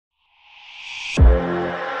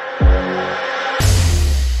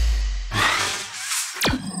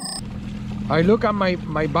I look at my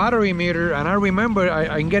battery meter, and I remember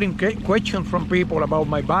I'm getting questions from people about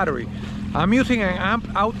my battery. I'm using an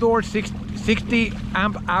outdoor 60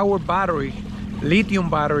 amp hour battery, lithium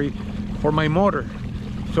battery for my motor.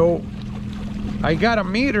 So I got a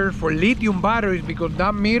meter for lithium batteries because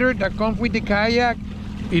that meter that comes with the kayak,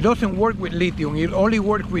 it doesn't work with lithium. It only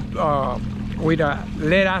works with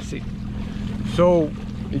lead acid. So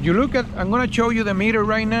if you look at, I'm gonna show you the meter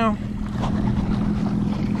right now.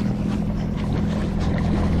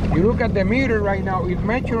 You look at the meter right now, it's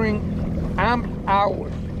measuring amp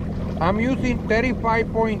hours. I'm using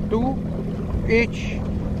 35.2 each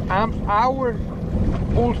amp hour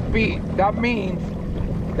full speed. That means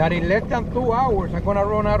that in less than 2 hours I'm gonna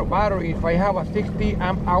run out of battery if I have a 60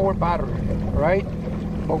 amp hour battery, right?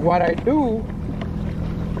 But what I do,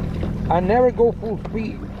 I never go full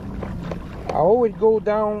speed. I always go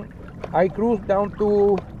down, I cruise down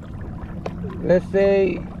to, let's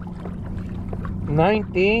say,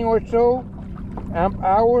 19 or so amp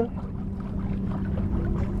hour,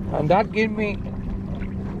 and that gives me,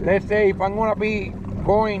 let's say if I'm gonna be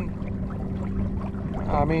going,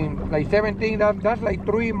 I mean like 17, that's like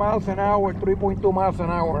 3 miles an hour, 3.2 miles an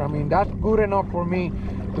hour. I mean that's good enough for me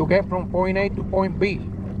to get from point A to point B,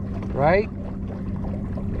 right?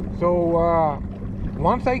 So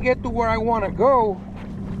once I get to where I want to go,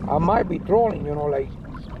 I might be trolling, you know, like,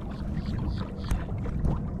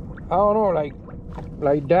 I don't know,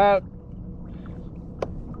 like that,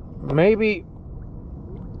 maybe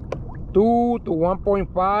 2 to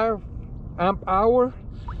 1.5 amp hour.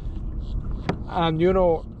 And you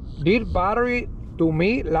know, this battery to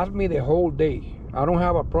me lasts me the whole day. I don't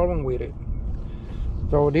have a problem with it.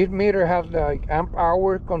 So this meter has the amp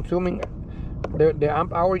hour consuming, the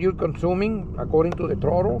amp hour you're consuming according to the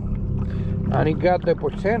throttle, and it got the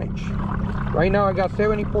percentage. Right now I got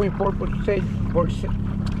 70.4%.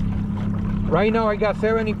 Right now I got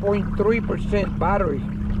 70.3% battery,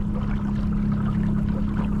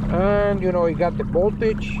 and you know, it got the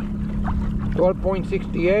voltage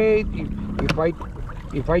 12.68.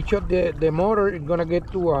 If I shut the motor, it's gonna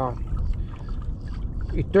get to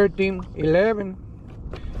 13.11.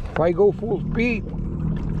 If I go full speed,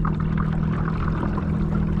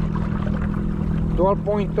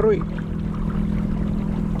 12.3,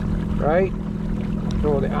 right?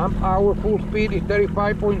 So the amp hour full speed is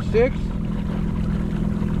 35.6,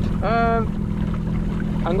 and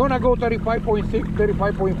I'm gonna go 35.6,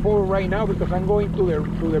 35.4 right now because I'm going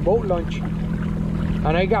to the boat launch,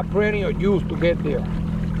 and I got plenty of juice to get there,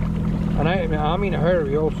 and I'm in a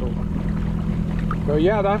hurry also. So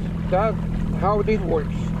yeah, that's how this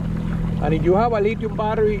works. And if you have a lithium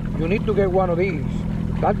battery, you need to get one of these.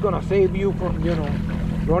 That's gonna save you from, you know,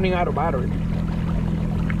 running out of battery.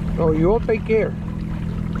 So you all take care.